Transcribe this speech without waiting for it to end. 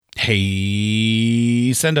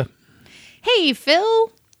Hey, Senda. Hey,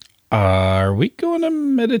 Phil. Are we going to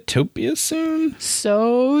Metatopia soon?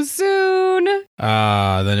 So soon.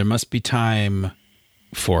 Then it must be time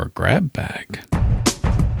for Grab Bag.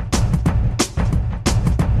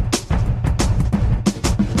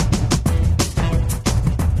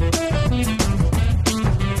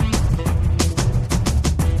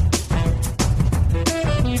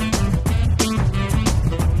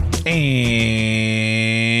 And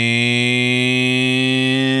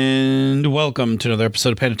welcome to another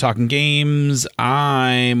episode of Panda Talking Games.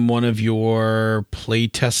 I'm one of your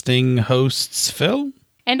playtesting hosts, Phil.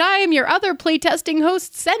 And I am your other playtesting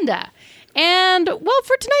host, Senda. And, well,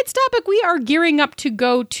 for tonight's topic, we are gearing up to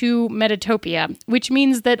go to Metatopia, which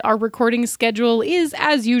means that our recording schedule is,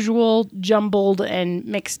 as usual, jumbled and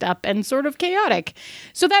mixed up and sort of chaotic.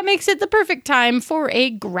 So that makes it the perfect time for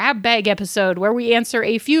a Grab Bag episode where we answer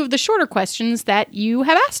a few of the shorter questions that you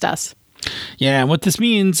have asked us. Yeah, and what this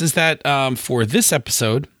means is that for this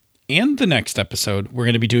episode and the next episode, we're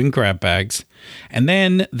going to be doing Grab Bags. And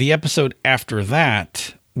then the episode after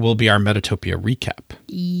that will be our Metatopia recap.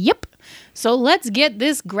 Yep. So let's get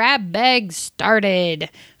this Grab Bag started.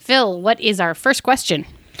 Phil, what is our first question?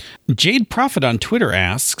 Jade Prophet on Twitter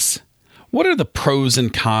asks, what are the pros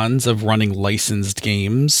and cons of running licensed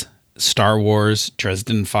games? Star Wars,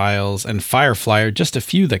 Dresden Files, and Firefly are just a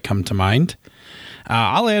few that come to mind.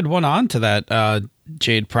 I'll add one on to that,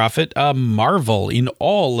 Jade Prophet. Marvel in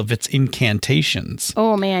all of its incantations.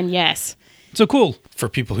 Oh, man, yes. So cool. For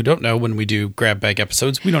people who don't know, when we do Grab Bag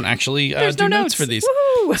episodes, we don't actually do notes for these.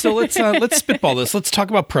 Woo-hoo! So let's spitball this. Let's talk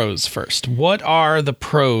about pros first. What are the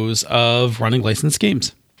pros of running licensed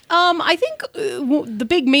games? I think the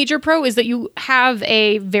big major pro is that you have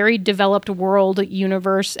a very developed world,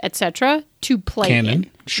 universe, etc. to play Canon,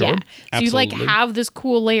 in. sure. Yeah. So Absolutely. you have this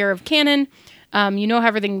cool layer of canon. You know how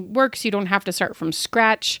everything works. You don't have to start from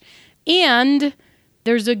scratch. And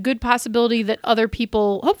there's a good possibility that other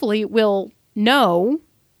people hopefully will know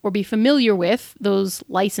or be familiar with those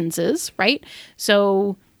licenses, right?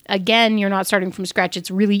 So again, you're not starting from scratch.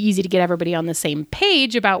 It's really easy to get everybody on the same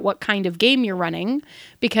page about what kind of game you're running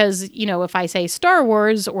because, you know, if I say Star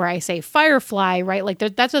Wars or I say Firefly, right? Like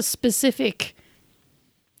that's a specific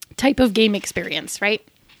type of game experience, right?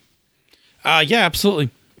 Yeah, absolutely.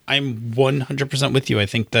 I'm 100% with you. I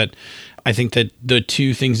think that the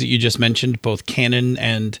two things that you just mentioned, both canon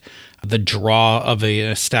and the draw of an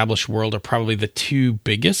established world, are probably the two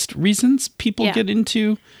biggest reasons people get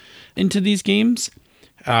into these games.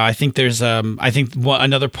 I think there's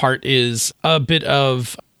another part is a bit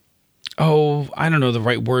of, I don't know the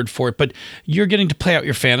right word for it, but you're getting to play out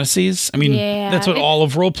your fantasies. I mean, that's what all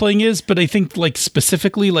of role playing is. But I think like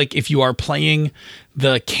specifically, like if you are playing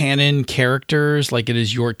the canon characters, like it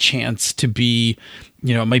is your chance to be,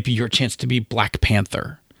 you know, it might be your chance to be Black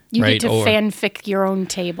Panther. You right? get to fanfic your own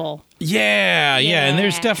table. Yeah. And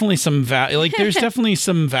there's definitely some value. Like there's definitely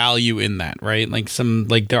some value in that, right? Like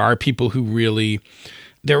there are people who really,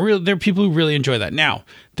 there are people who really enjoy that. Now,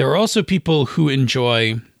 there are also people who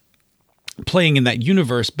enjoy playing in that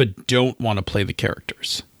universe but don't want to play the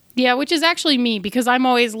characters. Yeah, which is actually me, because I'm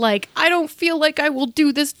always like, I don't feel like I will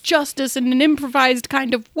do this justice in an improvised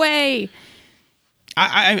kind of way.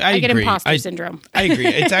 I get agree. imposter syndrome. I agree.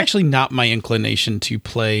 It's actually not my inclination to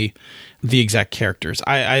play the exact characters.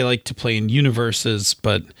 I like to play in universes,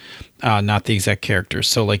 but not the exact characters.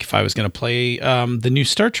 So like if I was going to play the new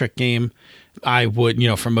Star Trek game, I would, you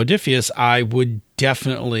know, from Modiphius, I would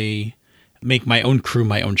definitely make my own crew,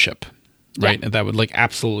 my own ship. Right. Yeah. And that would like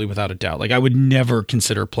absolutely without a doubt. Like I would never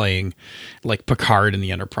consider playing like Picard in the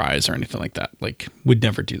Enterprise or anything like that. Like would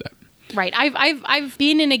never do that. Right. I've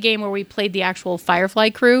been in a game where we played the actual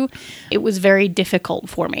Firefly crew. It was very difficult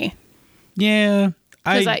for me. Yeah.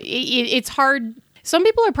 It's hard. Some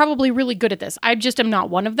people are probably really good at this. I just am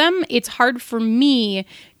not one of them. It's hard for me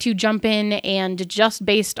to jump in and just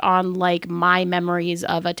based on like my memories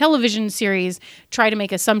of a television series, try to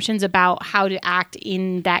make assumptions about how to act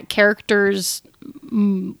in that character's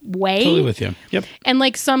way. Totally with you. Yep. And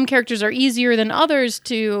like some characters are easier than others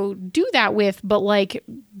to do that with, but like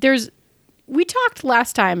we talked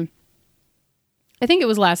last time, I think it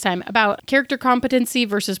was last time, about character competency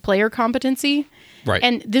versus player competency. Right.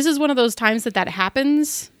 And this is one of those times that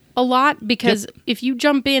happens a lot because if you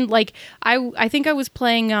jump in, like I think I was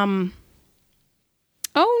playing, oh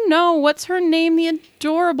no, what's her name? The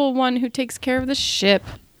adorable one who takes care of the ship.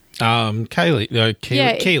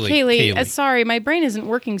 Kaylee. Sorry, my brain isn't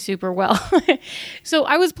working super well. So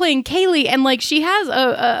I was playing Kaylee, and like she has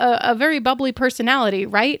a very bubbly personality,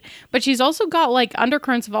 right? But she's also got like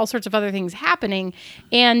undercurrents of all sorts of other things happening,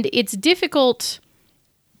 and it's difficult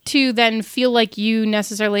to then feel like you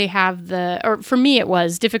necessarily have or for me, it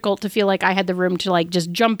was difficult to feel like I had the room to like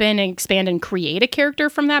just jump in and expand and create a character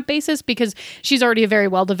from that basis, because she's already a very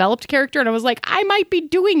well-developed character. And I was like, I might be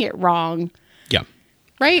doing it wrong. Yeah.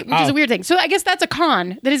 Right? Which is a weird thing. So I guess that's a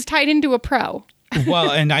con that is tied into a pro.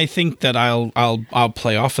 Well, and I think that I'll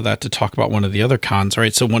play off of that to talk about one of the other cons,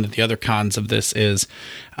 right? So one of the other cons of this is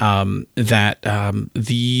that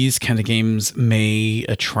these kind of games may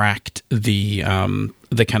attract the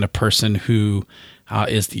kind of person who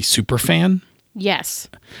is the super fan. Yes.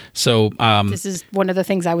 So this is one of the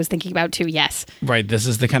things I was thinking about too. Yes. Right. This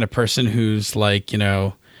is the kind of person who's like,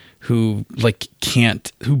 who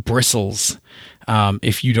bristles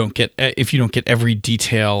if you don't get every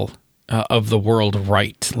detail of the world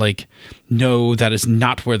right. Like, no, that is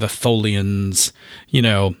not where the Tholians,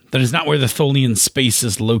 that is not where the Tholian space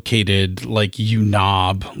is located, like, you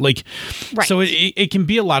knob. Like, right. So it can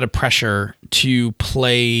be a lot of pressure to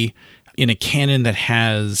play in a canon that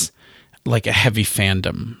has, like, a heavy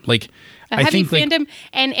fandom. Like, a heavy fandom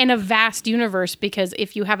and a vast universe, because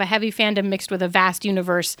if you have a heavy fandom mixed with a vast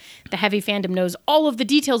universe, the heavy fandom knows all of the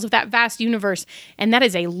details of that vast universe, and that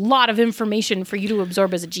is a lot of information for you to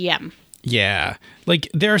absorb as a GM. Yeah. Like,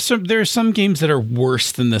 there are some games that are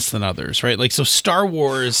worse than this than others, right? Like, so Star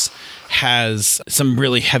Wars has some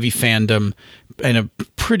really heavy fandom and a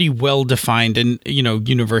pretty well-defined and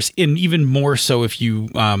universe, and even more so if you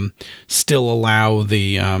still allow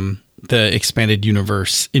the expanded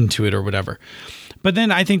universe into it or whatever. But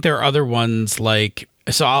then I think there are other ones like,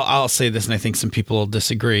 so I'll say this, and I think some people will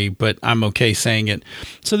disagree, but I'm okay saying it.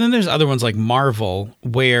 So then there's other ones like Marvel,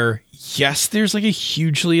 where yes, there's like a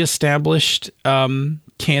hugely established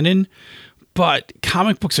canon, but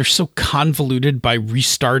comic books are so convoluted by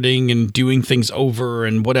restarting and doing things over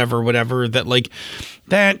and whatever, that like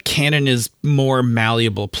that canon is more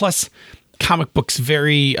malleable. Plus, comic books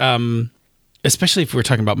very especially if we're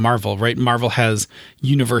talking about Marvel, right? Marvel has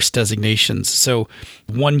universe designations. So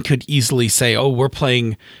one could easily say, oh, we're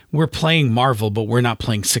playing Marvel, but we're not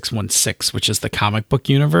playing 616, which is the comic book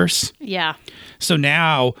universe. Yeah. So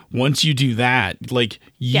now, once you do that, like,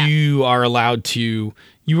 you are allowed to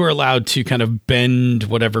kind of bend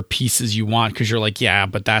whatever pieces you want, because you're like, yeah,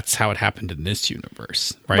 but that's how it happened in this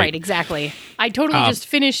universe, right? Right, exactly. I totally just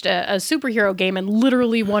finished a superhero game, and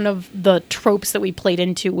literally one of the tropes that we played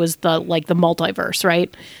into was the multiverse,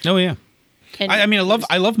 right? Oh yeah. I mean, I love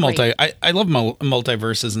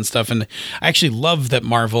multiverses and stuff, and I actually love that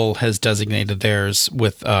Marvel has designated theirs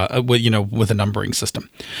with a numbering system.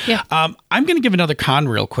 Yeah. I'm going to give another con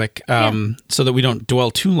real quick, so that we don't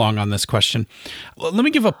dwell too long on this question. Let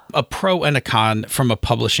me give a pro and a con from a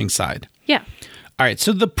publishing side. Yeah. All right.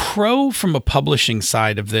 So the pro from a publishing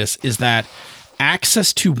side of this is that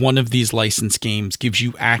access to one of these licensed games gives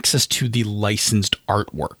you access to the licensed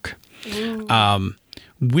artwork.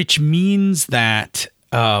 Which means that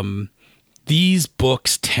these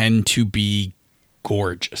books tend to be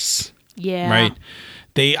gorgeous. Yeah. Right?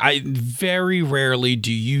 Very rarely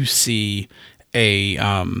do you see a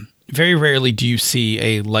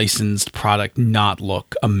licensed product not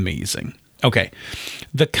look amazing. Okay.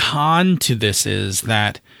 The con to this is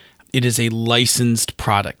that it is a licensed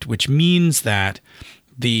product, which means that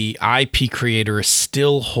the IP creator is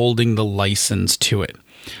still holding the license to it.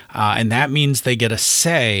 And that means they get a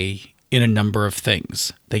say in a number of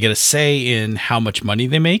things. They get a say in how much money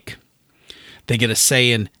they make. They get a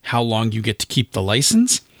say in how long you get to keep the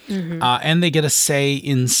license. Mm-hmm. And they get a say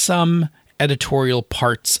in some editorial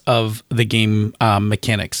parts of the game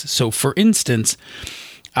mechanics. So, for instance,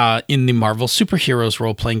 in the Marvel Superheroes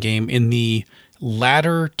role-playing game, in the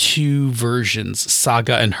latter two versions,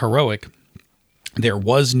 Saga and Heroic, there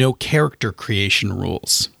was no character creation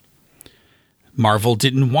rules. Marvel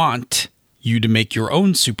didn't want you to make your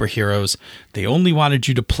own superheroes. They only wanted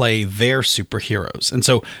you to play their superheroes. And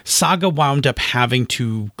so Saga wound up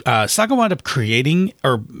creating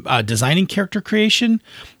or designing character creation,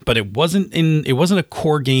 but it wasn't a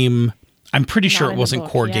core game. I'm pretty sure it wasn't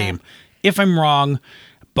core game. If I'm wrong,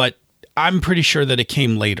 but I'm pretty sure that it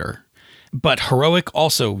came later. But Heroic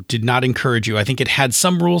also did not encourage you. I think it had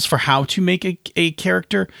some rules for how to make a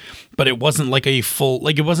character, but it wasn't like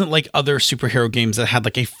it wasn't like other superhero games that had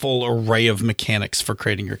like a full array of mechanics for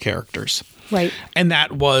creating your characters. Right. And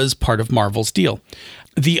that was part of Marvel's deal.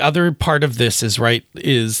 The other part of this is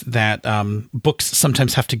that books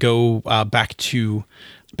sometimes have to go back to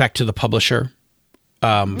the publisher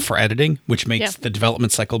for editing, which makes the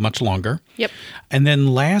development cycle much longer. Yep. And then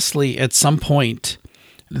lastly, at some point,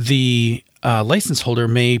 the license holder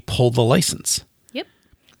may pull the license. Yep.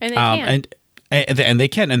 And they can. And they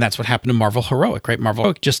can. And that's what happened to Marvel Heroic, right? Marvel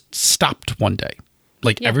Heroic just stopped one day.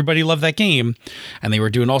 Like everybody loved that game and they were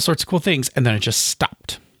doing all sorts of cool things, and then it just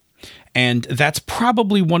stopped. And that's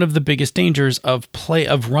probably one of the biggest dangers of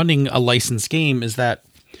running a licensed game, is that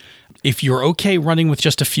if you're okay running with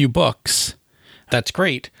just a few books, that's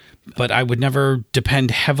great. But I would never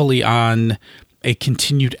depend heavily on a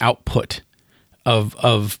continued output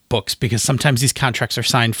of books, because sometimes these contracts are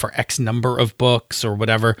signed for X number of books or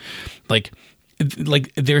whatever. Like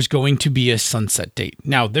there's going to be a sunset date.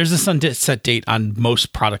 Now, there's a sunset date on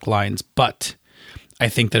most product lines, but I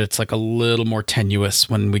think that it's like a little more tenuous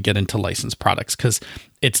when we get into licensed products, because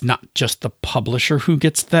it's not just the publisher who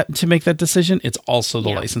gets that to make that decision. It's also the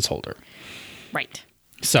license holder. Right.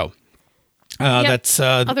 So that's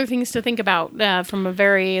other things to think about from a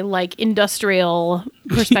very like industrial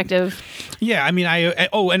perspective. Yeah. I mean,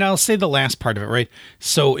 and I'll say the last part of it, right?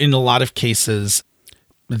 So in a lot of cases,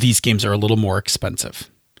 these games are a little more expensive.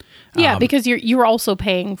 Yeah, because you're also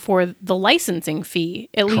paying for the licensing fee,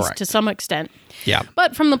 at least to some extent. Yeah.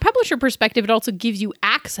 But from the publisher perspective, it also gives you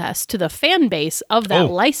access to the fan base of that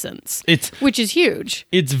license, which is huge.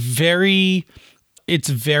 It's very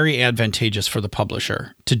advantageous for the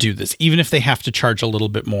publisher to do this, even if they have to charge a little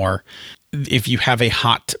bit more. If you have a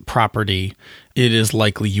hot property, it is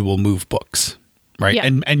likely you will move books, right? Yeah.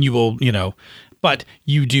 And you will, but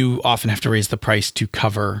you do often have to raise the price to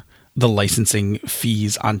cover the licensing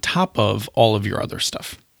fees on top of all of your other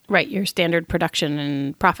stuff. Right, your standard production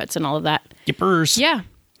and profits and all of that. Yippers. Yeah,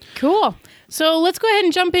 cool. So let's go ahead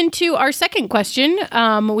and jump into our second question,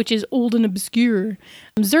 which is old and obscure.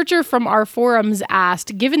 Zercher from our forums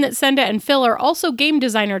asked, given that Senda and Phil are also game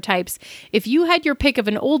designer types, if you had your pick of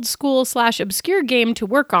an old school / obscure game to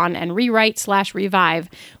work on and rewrite / revive,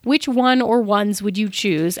 which one or ones would you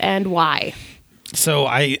choose and why? So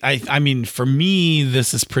I mean, for me,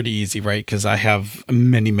 this is pretty easy, right? Because I have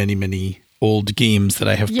many old games that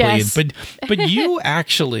I have played. But you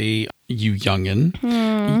actually, you youngin,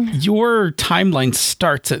 your timeline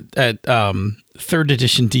starts at 3rd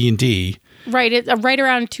edition D&D. Right, right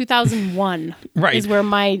around 2001 is where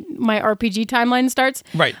my RPG timeline starts.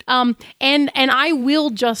 Right. And I will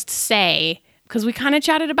just say, because we kind of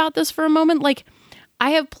chatted about this for a moment, like, I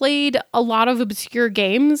have played a lot of obscure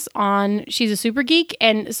games on She's a Super Geek,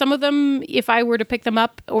 and some of them, if I were to pick them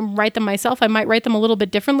up or write them myself, I might write them a little bit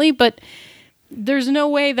differently, but there's no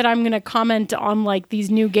way that I'm going to comment on like these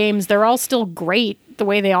new games. They're all still great the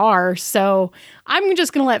way they are. So I'm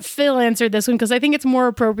just going to let Phil answer this one because I think it's more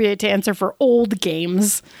appropriate to answer for old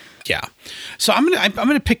games. Yeah. So I'm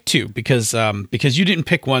gonna pick two because you didn't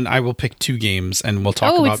pick one. I will pick two games and we'll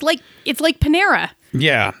talk about. It's like Panera.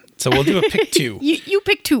 Yeah. So we'll do a pick two. You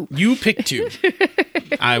pick two. You pick two.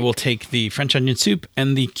 I will take the French onion soup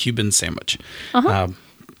and the Cuban sandwich. Uh-huh.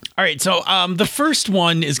 All right. So the first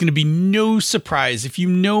one is going to be no surprise. If you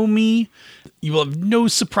know me, you will have no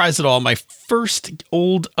surprise at all. My first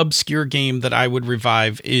old obscure game that I would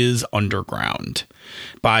revive is Underground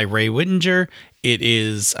by Ray Whittinger. It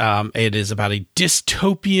is about a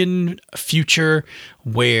dystopian future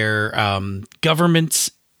where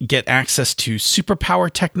governments get access to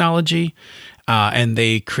superpower technology, and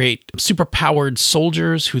they create superpowered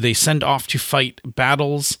soldiers who they send off to fight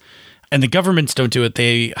battles. And the governments don't do it.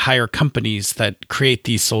 They hire companies that create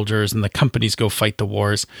these soldiers, and the companies go fight the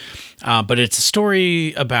wars. But it's a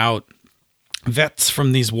story about vets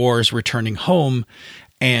from these wars returning home,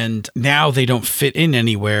 and now they don't fit in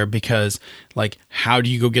anywhere because, like, how do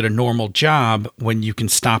you go get a normal job when you can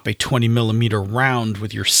stop a 20 millimeter round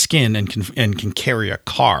with your skin and can carry a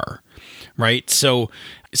car, right? So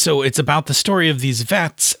it's about the story of these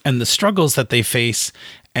vets and the struggles that they face,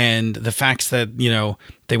 and the facts that,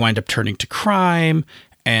 they wind up turning to crime,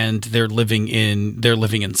 and they're living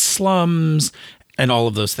in slums and all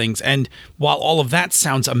of those things. And while all of that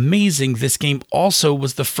sounds amazing, this game also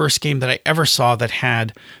was the first game that I ever saw that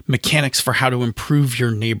had mechanics for how to improve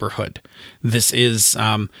your neighborhood. This is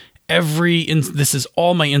this is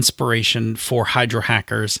all my inspiration for Hydro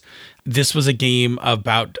Hackers. This was a game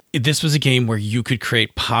where you could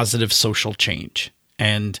create positive social change,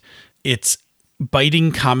 and it's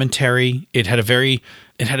biting commentary. It had a very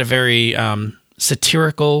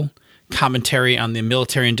satirical commentary on the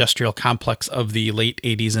military-industrial complex of the late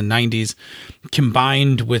 80s and 90s,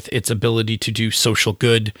 combined with its ability to do social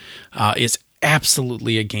good, is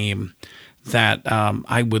absolutely a game that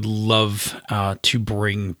I would love to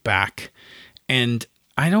bring back. And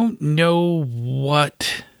I don't know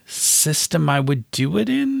what system I would do it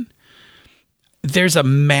in. There's a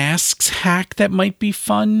masks hack that might be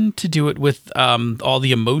fun to do it with all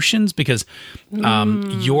the emotions, because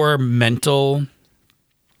your mental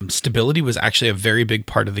Stability was actually a very big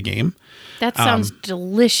part of the game. That sounds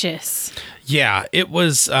delicious. Yeah, it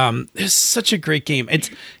was such a great game.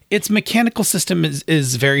 Its mechanical system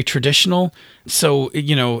is very traditional. So,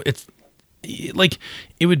 it's like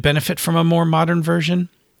it would benefit from a more modern version.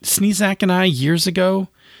 Sneezak and I, years ago,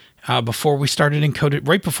 right before we started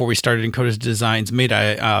Encoded Designs, made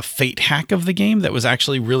a Fate hack of the game that was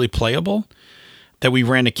actually really playable, that we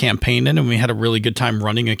ran a campaign in, and we had a really good time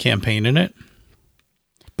running a campaign in it.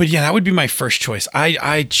 But yeah, that would be my first choice.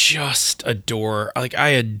 I just adore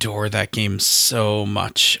that game so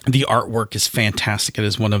much. The artwork is fantastic. It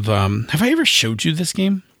is one of have I ever showed you this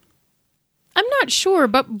game? I'm not sure,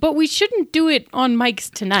 but we shouldn't do it on Mike's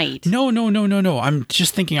tonight. No. I'm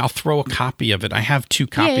just thinking I'll throw a copy of it. I have 2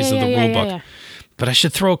 copies of the rulebook. Yeah. But I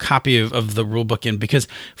should throw a copy of the rulebook in, because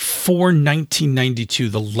for 1992,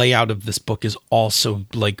 the layout of this book is also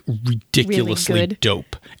like ridiculously really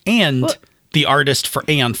dope. And the artist for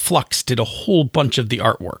Aeon Flux did a whole bunch of the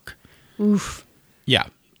artwork. Oof. Yeah.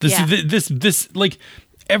 This like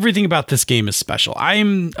everything about this game is special.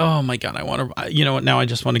 Oh my God, I want to, you know what? Now I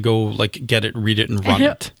just want to go like get it, read it, and run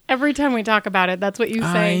it. Every time we talk about it, that's what you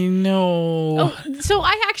say. I know. Oh, so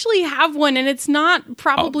I actually have one, and it's not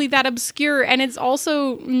probably that obscure, and it's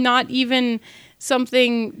also not even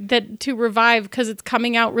something that to revive because it's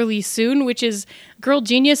coming out really soon, which is Girl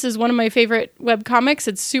Genius is one of my favorite webcomics.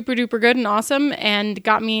 It's super duper good and awesome, and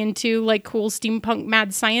got me into like cool steampunk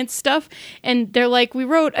mad science stuff. And they're like, we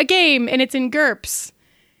wrote a game and it's in GURPS.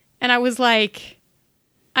 And I was like,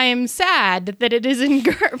 I am sad that it is in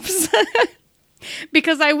GURPS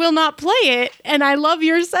because I will not play it, and I love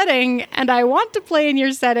your setting and I want to play in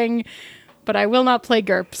your setting, but I will not play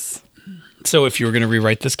GURPS. So if you were going to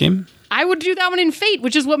rewrite this game? I would do that one in Fate,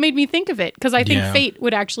 which is what made me think of it. Because I think Fate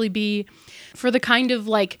would actually be for the kind of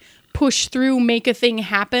like push through, make a thing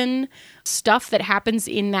happen stuff that happens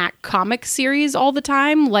in that comic series all the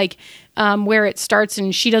time. Like where it starts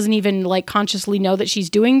and she doesn't even like consciously know that she's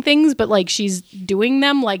doing things, but like she's doing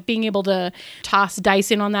them, like being able to toss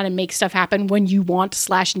dice in on that and make stuff happen when you want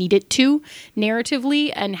 / need it to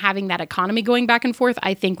narratively, and having that economy going back and forth,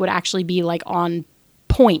 I think would actually be like on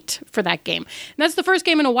point for that game. And that's the first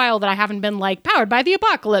game in a while that I haven't been like powered by the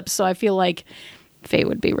apocalypse, so I feel like Fate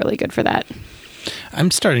would be really good for that.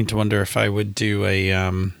 I'm starting to wonder if I would do a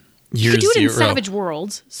you could do it in Savage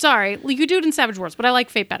Worlds. Sorry, you could do it in Savage Worlds, but I like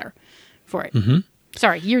Fate better for it. Mm-hmm.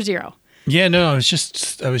 Sorry, Year Zero. Yeah, no, I was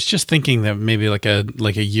just thinking that maybe like a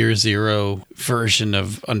Year Zero version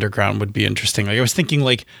of Underground would be interesting. Like I was thinking,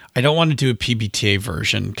 like I don't want to do a PBTA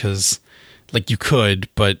version because like you could,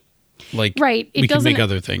 but like right, we could make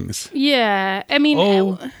other things. Yeah, I mean,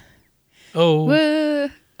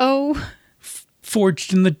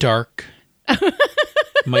 Forged in the Dark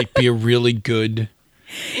might be a really good.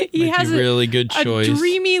 He has a really good choice. A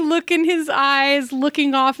dreamy look in his eyes,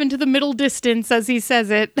 looking off into the middle distance as he says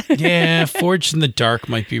it. Yeah, Forged in the Dark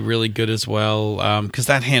might be really good as well, because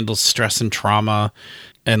that handles stress and trauma,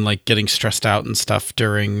 and like getting stressed out and stuff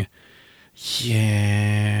during.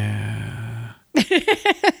 Yeah.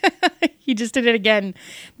 He just did it again.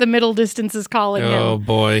 The middle distance is calling him. Oh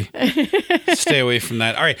boy. Stay away from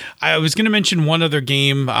that. All right. I was going to mention one other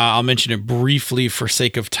game. I'll mention it briefly for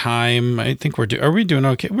sake of time. I think are we doing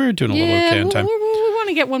okay? We're doing a little okay on time. We want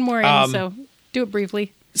to get one more in, so do it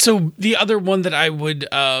briefly. So the other one that I would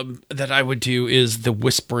do is The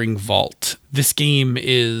Whispering Vault. This game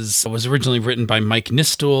was originally written by Mike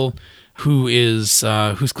Nistule, whose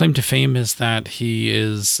claim to fame is that he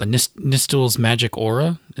is Nistule's Magic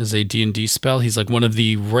Aura is a D&D spell. He's like one of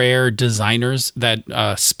the rare designers that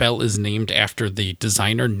spell is named after the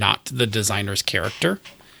designer, not the designer's character.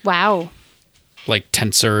 Wow. Like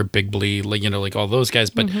Tensor, Big Blee, like all those guys,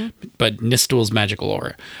 but Nistule's Magical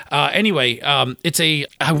Aura. Anyway,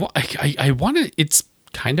 it's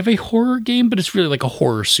kind of a horror game, but it's really like a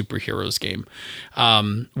horror superheroes game,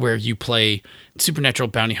 where you play supernatural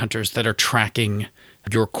bounty hunters that are tracking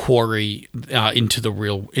your quarry into the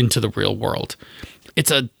real world. It's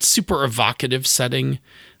a super evocative setting.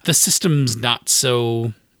 The system's not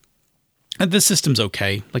so. The system's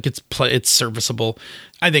okay. Like it's serviceable.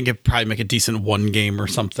 I think it'd probably make a decent one game or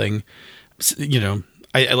something.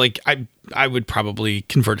 I would probably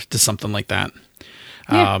convert it to something like that.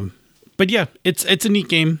 Yeah. But yeah, it's a neat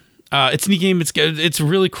game. It's a neat game. It's good. It's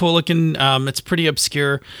really cool looking. It's pretty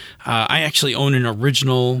obscure. I actually own an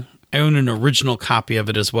original. I own an original copy of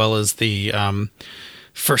it as well as the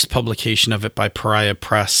first publication of it by Pariah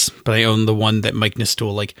Press. But I own the one that Mike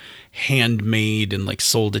Nistule like handmade and like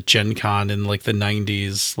sold at Gen Con in like the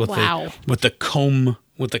 90s with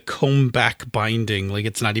the comb back binding. Like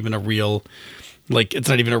it's not even a real Like, it's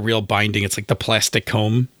not even a real binding. It's like the plastic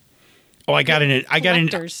comb. Oh, I got it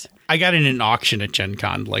in an auction at Gen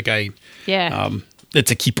Con. Like,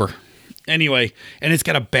 it's a keeper. Anyway, and it's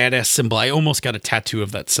got a badass symbol. I almost got a tattoo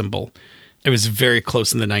of that symbol. I was very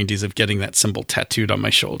close in the 90s of getting that symbol tattooed on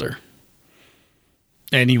my shoulder.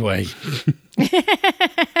 Anyway.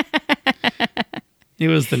 It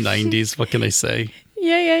was the 90s. What can I say?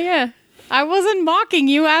 Yeah. I wasn't mocking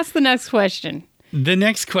you. Ask the next question. The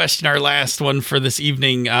next question, our last one for this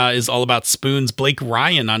evening, is all about spoons. Blake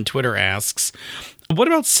Ryan on Twitter asks, what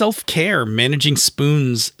about self-care, managing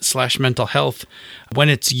spoons / mental health when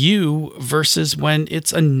it's you versus when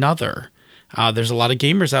it's another? There's a lot of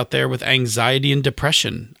gamers out there with anxiety and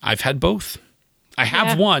depression. I've had both. I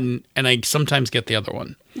have one, and I sometimes get the other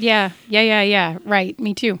one. Yeah. Right.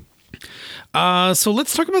 Me too. So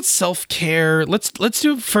let's talk about self-care. Let's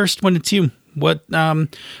do it first when it's you. What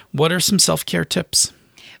are some self-care tips?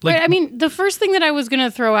 Like, right, I mean, the first thing that I was going to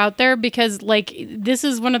throw out there, because like this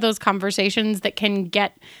is one of those conversations that can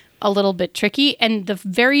get a little bit tricky. And the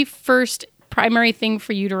very first primary thing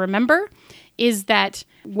for you to remember is that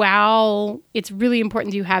while it's really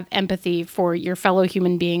important you have empathy for your fellow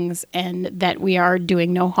human beings and that we are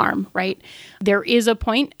doing no harm, right? There is a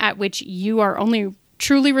point at which you are only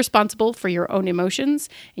truly responsible for your own emotions,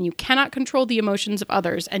 and you cannot control the emotions of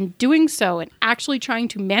others. And doing so and actually trying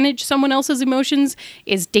to manage someone else's emotions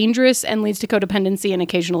is dangerous and leads to codependency and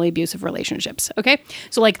occasionally abusive relationships. Okay?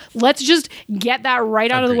 So like, let's just get that right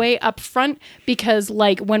out of the way up front, because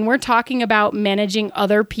like when we're talking about managing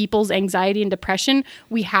other people's anxiety and depression,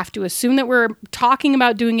 we have to assume that we're talking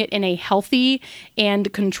about doing it in a healthy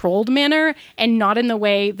and controlled manner, and not in the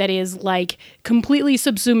way that is like completely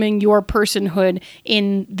subsuming your personhood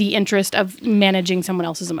in the interest of managing someone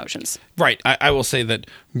else's emotions. Right. I will say that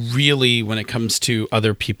really when it comes to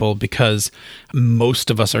other people, because most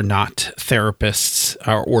of us are not therapists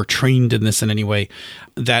or trained in this in any way,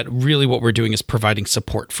 that really what we're doing is providing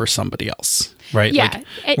support for somebody else. Right? Yeah.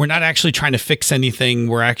 Like, we're not actually trying to fix anything.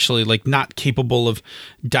 We're actually like not capable of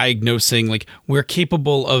diagnosing. Like, we're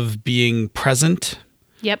capable of being present.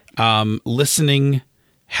 Yep. Listening,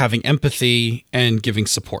 having empathy, and giving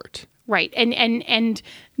support. Right. And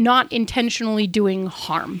not intentionally doing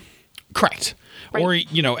harm. Correct. Right. Or,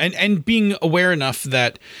 and being aware enough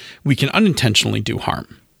that we can unintentionally do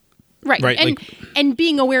harm. Right. And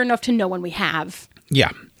being aware enough to know when we have.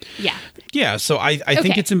 Yeah. Yeah. Yeah. So I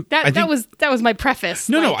think it's that was my preface.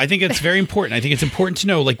 No, I think it's very important. I think it's important to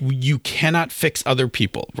know, like, you cannot fix other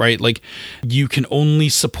people, right? Like, you can only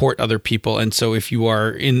support other people. And so if you are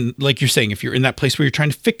in, like you're saying, if you're in that place where you're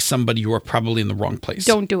trying to fix somebody, you are probably in the wrong place.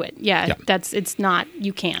 Don't do it. Yeah. It's not,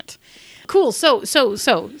 you can't. Cool. So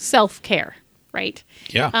self-care. Right.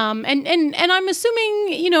 Yeah. And I'm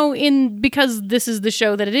assuming, because this is the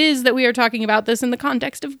show that it is, that we are talking about this in the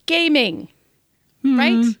context of gaming.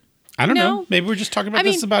 Right? I don't know. Maybe we're just talking about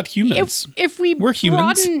this about humans. If we're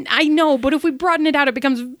humans. I know, but if we broaden it out, it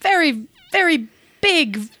becomes very, very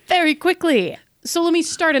big very quickly. So let me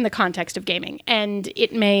start in the context of gaming, and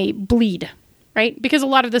it may bleed, right? Because a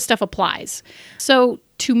lot of this stuff applies. So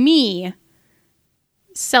to me,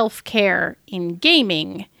 self-care in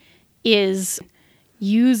gaming is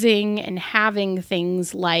using and having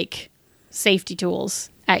things like safety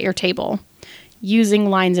tools at your table,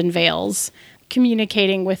 using lines and veils,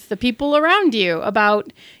 communicating with the people around you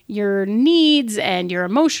about your needs and your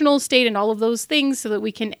emotional state and all of those things so that we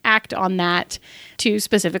can act on that to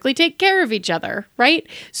specifically take care of each other, right?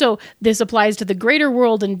 So this applies to the greater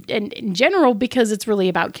world and in general, because it's really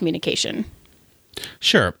about communication.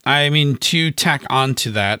 Sure. I mean, to tack on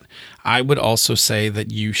to that, I would also say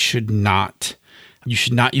that you should not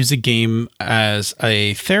use a game as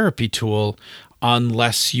a therapy tool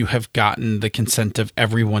unless you have gotten the consent of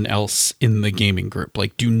everyone else in the gaming group.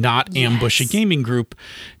 Like, do not ambush a gaming group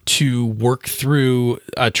to work through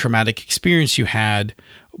a traumatic experience you had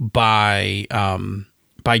by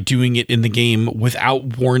doing it in the game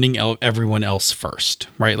without warning everyone else first,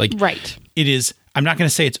 right? Like, right. It is, I'm not going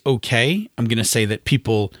to say it's okay. I'm going to say that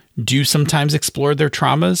people do sometimes explore their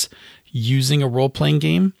traumas using a role-playing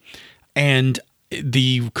game. And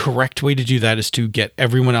the correct way to do that is to get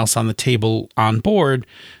everyone else on the table on board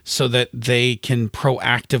so that they can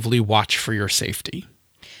proactively watch for your safety.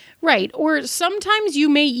 Right. Or sometimes you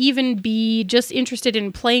may even be just interested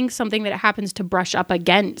in playing something that happens to brush up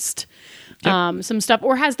against some stuff,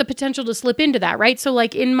 or has the potential to slip into that, right? So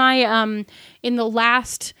like in my in the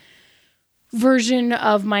last version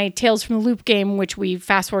of my Tales from the Loop game, which we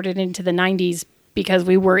fast forwarded into the 90s because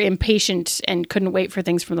we were impatient and couldn't wait for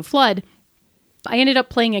things from the Flood, I ended up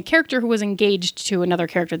playing a character who was engaged to another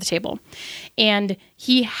character at the table. And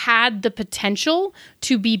he had the potential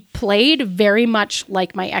to be played very much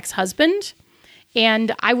like my ex-husband.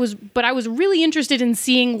 And I was really interested in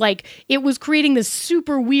seeing, like, it was creating this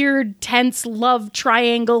super weird, tense love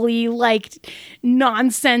triangle-y, like,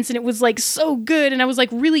 nonsense. And it was, like, so good. And I was, like,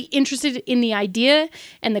 really interested in the idea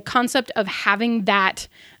and the concept of having that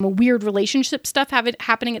weird relationship stuff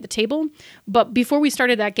happening at the table. But before we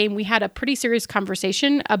started that game, we had a pretty serious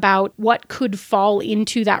conversation about what could fall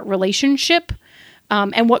into that relationship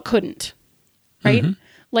and what couldn't, right? Mm-hmm.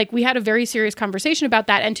 Like, we had a very serious conversation about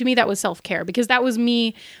that. And to me, that was self-care, because that was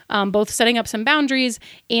me both setting up some boundaries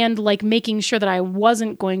and, like, making sure that I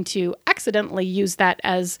wasn't going to accidentally use that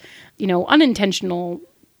as, unintentional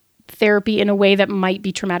therapy in a way that might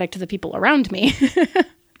be traumatic to the people around me.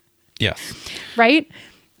 Yes. Right?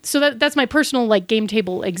 So that's my personal, like, game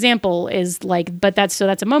table example is, like, but that's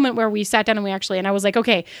a moment where we sat down and I was like,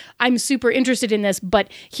 okay, I'm super interested in this, but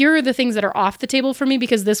here are the things that are off the table for me,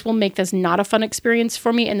 because this will make this not a fun experience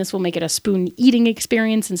for me. And this will make it a spoon eating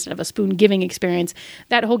experience instead of a spoon giving experience.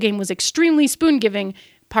 That whole game was extremely spoon giving.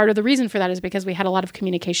 Part of the reason for that is because we had a lot of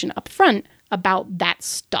communication up front about that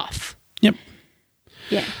stuff. Yep.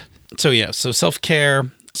 Yeah. So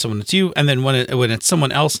self-care, so when it's you, and then when it's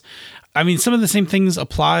someone else, I mean, some of the same things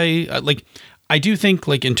apply. Like, I do think,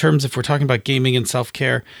 like, in terms, if we're talking about gaming and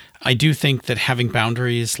self-care, I do think that having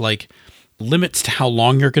boundaries, like, limits to how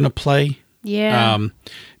long you're going to play. Yeah.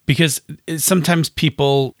 Because sometimes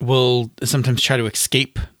people will sometimes try to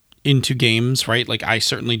escape into games, right? Like, I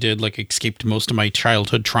certainly did, like, escaped most of my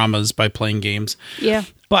childhood traumas by playing games. Yeah.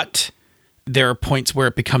 But there are points where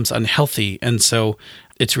it becomes unhealthy. And so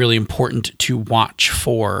it's really important to watch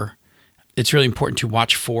for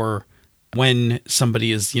when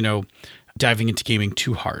somebody is, diving into gaming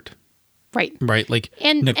too hard. Right. Right. Like,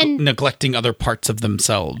 and neglecting other parts of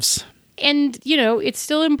themselves. And, it's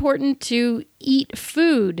still important to eat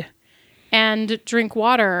food and drink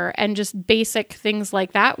water and just basic things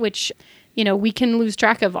like that, which, we can lose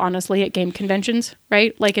track of, honestly, at game conventions,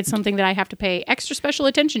 right? Like, it's something that I have to pay extra special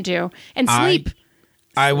attention to. And sleep.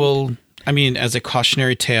 As a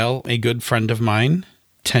cautionary tale, a good friend of mine,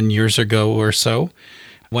 10 years ago or so,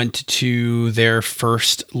 went to their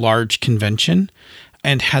first large convention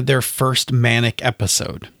and had their first manic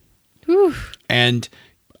episode. Whew. And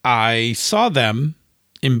I saw them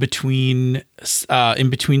in between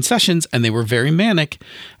sessions, and they were very manic.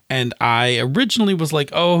 And I originally was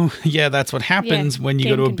like, oh, yeah, that's what happens when you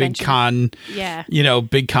go to a big con,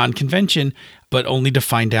 big con convention. But only to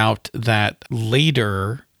find out that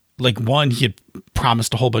later, like, one, he had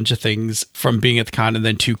promised a whole bunch of things from being at the con, and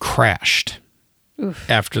then two, crashed. Oof.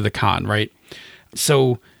 After the con, right?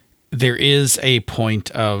 So there is a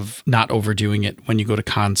point of not overdoing it when you go to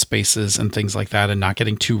con spaces and things like that, and not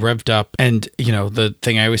getting too revved up. And, the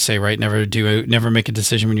thing I always say, right? Never make a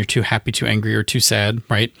decision when you're too happy, too angry, or too sad,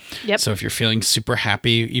 right? Yep. So if you're feeling super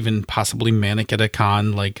happy, even possibly manic at a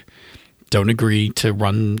con, like, don't agree to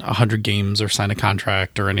run 100 games or sign a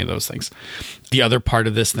contract or any of those things. The other part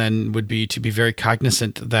of this then would be to be very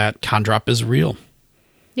cognizant that con drop is real.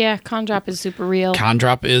 Yeah, con drop is super real. Con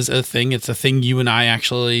drop is a thing. It's a thing you and I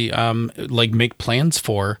actually make plans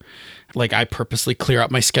for. Like, I purposely clear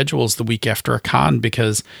out my schedules the week after a con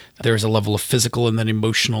because there's a level of physical and then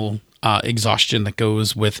emotional exhaustion that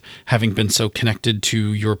goes with having been so connected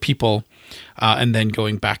to your people and then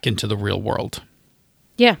going back into the real world.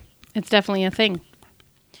 Yeah, it's definitely a thing.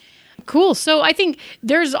 Cool. So I think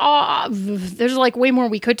there's like way more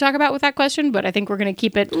we could talk about with that question, but I think we're going to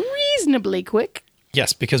keep it reasonably quick.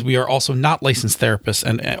 Yes, because we are also not licensed therapists,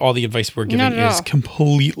 and all the advice we're giving is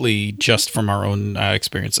completely just from our own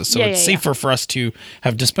experiences. So it's safer for us to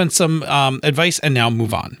have dispensed some advice and now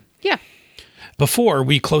move on. Yeah. Before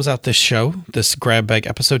we close out this show, this grab bag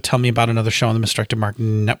episode, tell me about another show on the Misdirected Mark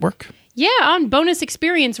Network. Yeah, on Bonus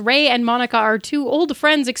Experience, Ray and Monica are two old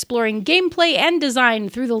friends exploring gameplay and design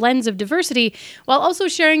through the lens of diversity, while also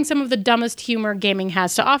sharing some of the dumbest humor gaming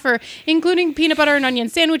has to offer, including peanut butter and onion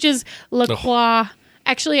sandwiches, La Croix.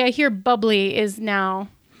 Actually, I hear Bubbly is now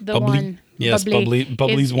the one. Yes,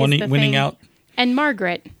 Bubbly's winning out. And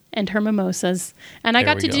Margaret and her mimosas. And I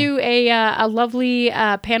got to do a lovely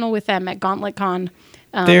panel with them at Gauntlet Con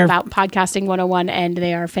about Podcasting 101, and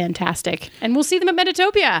they are fantastic. And we'll see them at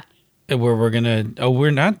Metatopia. Where we're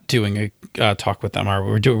not doing a talk with them, are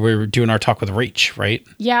we? We're doing our talk with Rach, right?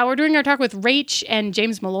 Yeah, we're doing our talk with Rach and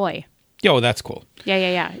James Malloy. Yo, that's cool.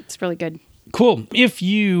 Yeah. It's really good. Cool. If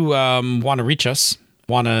you want to reach us,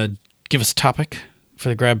 want to give us a topic for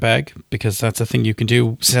the grab bag, because that's a thing you can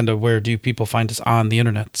do. Senda, where do people find us on the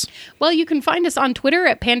internets? Well, you can find us on Twitter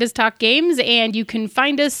at Pandas Talk Games, and you can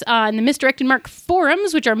find us on the Misdirected Mark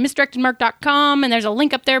forums, which are misdirectedmark.com, and there's a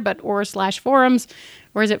link up there, /forums.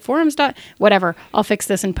 Or is it forums? Whatever. I'll fix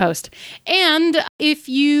this in post. And if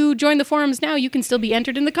you join the forums now, you can still be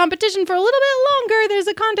entered in the competition for a little bit longer. There's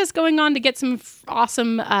a contest going on to get some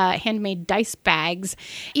awesome handmade dice bags.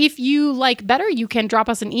 If you like better, you can drop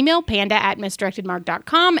us an email,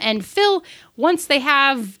 panda@misdirectedmark.com. And Phil, once they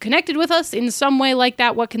have connected with us in some way like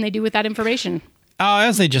that, what can they do with that information?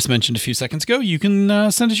 As I just mentioned a few seconds ago, you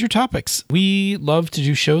can send us your topics. We love to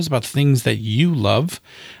do shows about things that you love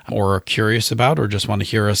or are curious about or just want to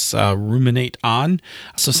hear us ruminate on.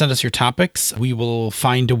 So send us your topics. We will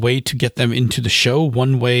find a way to get them into the show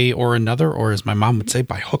one way or another, or as my mom would say,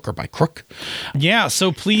 by hook or by crook. Yeah,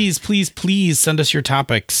 so please send us your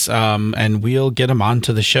topics and we'll get them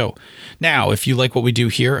onto the show. Now, if you like what we do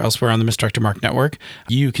here elsewhere on the Misdirected Mark Network,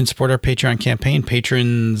 you can support our Patreon campaign.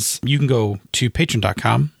 Patrons, you can go to patreon.com/MMP.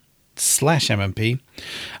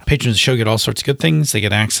 Patrons of the show get all sorts of good things. They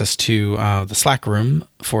get access to the Slack room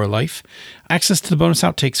for life, access to the bonus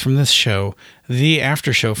outtakes from this show, the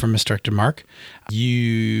after show from Misdirected Mark.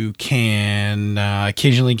 You can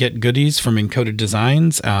occasionally get goodies from Encoded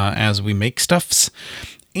Designs as we make stuffs.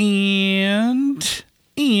 And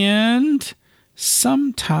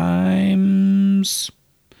sometimes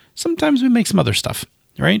we make some other stuff.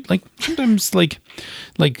 Right? Like sometimes like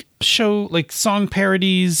show like song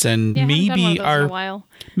parodies, and maybe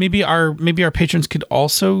our patrons could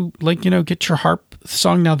also get your harp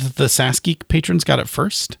song now that the Sasky patrons got it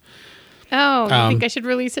first. Oh, you think I should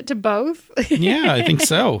release it to both? Yeah, I think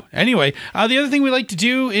so. Anyway, the other thing we like to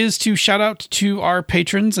do is to shout out to our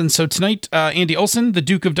patrons. And so tonight, Andy Olson, the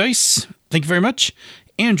Duke of Dice, thank you very much.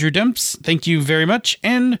 Andrew Demps, thank you very much.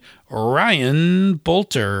 And Ryan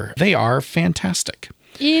Bolter. They are fantastic.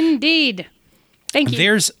 Indeed. Thank you.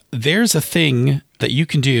 There's a thing that you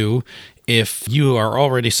can do if you are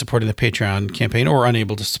already supporting the Patreon campaign or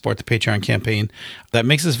unable to support the Patreon campaign that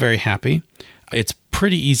makes us very happy. It's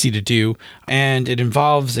pretty easy to do, and it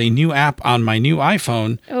involves a new app on my new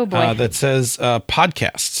iPhone that says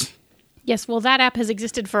podcasts. Yes, well, that app has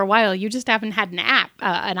existed for a while. You just haven't had an app,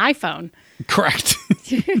 an iPhone. Correct.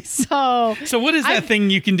 So what is that thing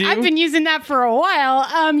you can do? I've been using that for a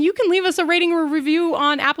while. You can leave us a rating or review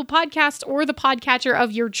on Apple Podcasts or the podcatcher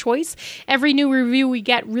of your choice. Every new review we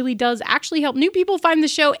get really does actually help new people find the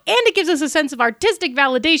show, and it gives us a sense of artistic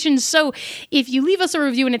validation. So if you leave us a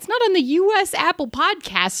review and it's not on the U.S. Apple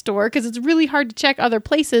Podcast Store, because it's really hard to check other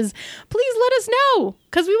places, please let us know,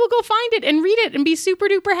 because we will go find it and read it and be super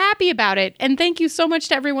duper happy about it. And thank you so much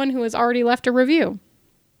to everyone who has already left a review.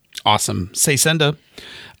 Awesome. Say, Senda,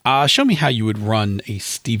 show me how you would run a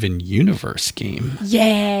Steven Universe game.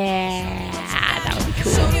 Yeah, that would be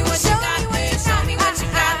cool. Show me what you got. Show me what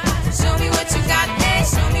you got. Show me what you got.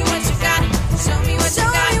 Show me what you got. Show me what you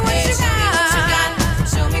got.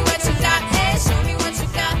 Show me what you got. Show me what you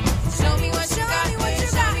got. Show me what you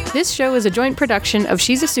got. This show is a joint production of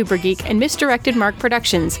She's a Super Geek and Misdirected Mark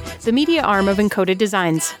Productions, the media arm of Encoded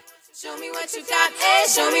Designs. Show me what you got.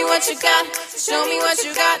 Show me what you got. Show me what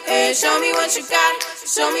you got. Show me what you got.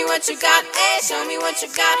 Show me what you got. Show me what you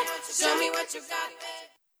got. Show me what you got.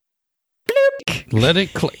 Bloop. Let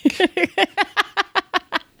it click.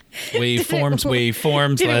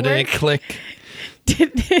 Waveforms, Did let it click.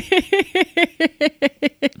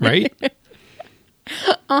 Right?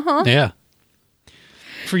 Uh-huh. Yeah.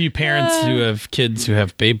 For you parents who have kids who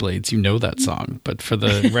have Beyblades, you know that song. But for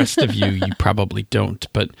the rest of you, you probably don't.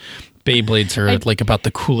 But Beyblades are like about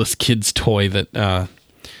the coolest kid's toy that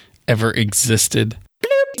ever existed.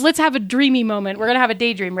 Let's have a dreamy moment. We're going to have a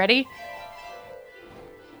daydream. Ready?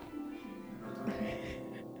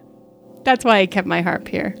 That's why I kept my harp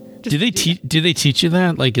here. Do they teach you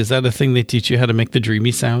that? Like, is that a thing they teach you, how to make the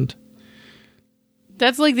dreamy sound?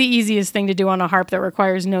 That's like the easiest thing to do on a harp that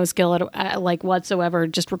requires no skill like whatsoever.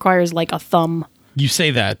 It just requires like a thumb. You say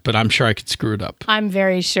that, but I'm sure I could screw it up. I'm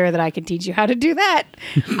very sure that I could teach you how to do that.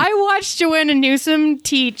 I watched Joanna Newsom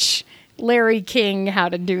teach Larry King how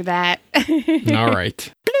to do that. All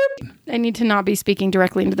right. I need to not be speaking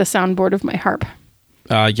directly into the soundboard of my harp.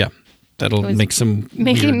 Yeah. That'll make some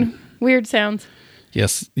weird sounds.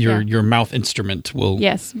 Yes, your mouth instrument will...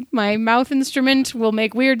 Yes, my mouth instrument will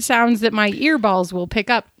make weird sounds that my earballs will pick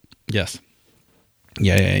up. Yes.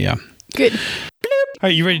 Yeah. Good. Bloop. All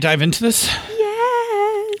right, you ready to dive into this?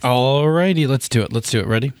 Yes. All righty, let's do it.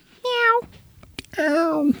 Ready? Meow.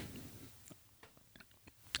 Ow.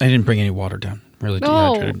 I didn't bring any water down. Really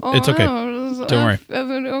dehydrated. It's okay. Don't worry.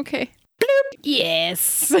 Okay. Bloop.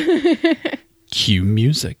 Yes. Cue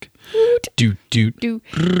music. Do do do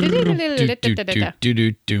Do. do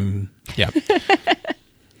do do. Yeah.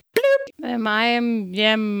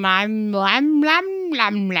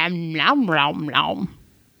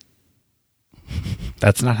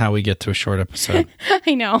 That's not how we get to a short episode.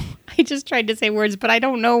 I know. I just tried to say words, but I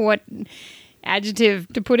don't know what adjective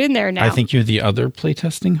to put in there now. I think you're the other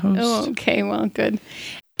playtesting host. Oh, okay. Well, good.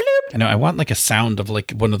 I know. I want like a sound of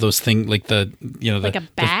like one of those things, like the Like a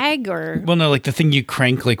bag or... Well, no, like the thing you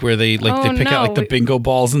crank, like where they like Oh, they pick out like the no. bingo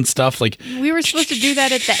balls and stuff. Like We were supposed to do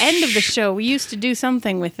that at the end of the show. We used to do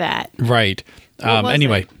something with that. right. was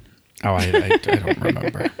Anyway. it? Oh, I don't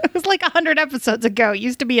remember. It was like 100 episodes ago. It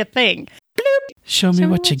used to be a thing. Show me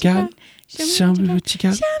what you got. Show me what you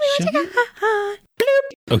got. Show me what you got.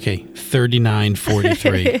 Okay,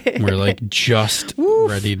 39:43. We're like just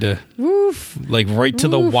ready to Woof. like right to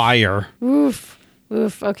the wire. Woof.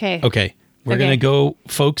 Woof. Okay. Okay, we're Okay. gonna go,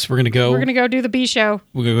 folks. We're gonna go. We're going to go do the B show.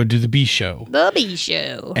 We're gonna go do the B show, The B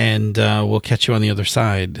show. and we'll catch you on the other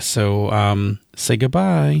side. So, say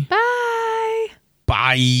goodbye. Bye.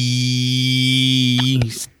 Bye.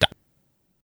 Stop.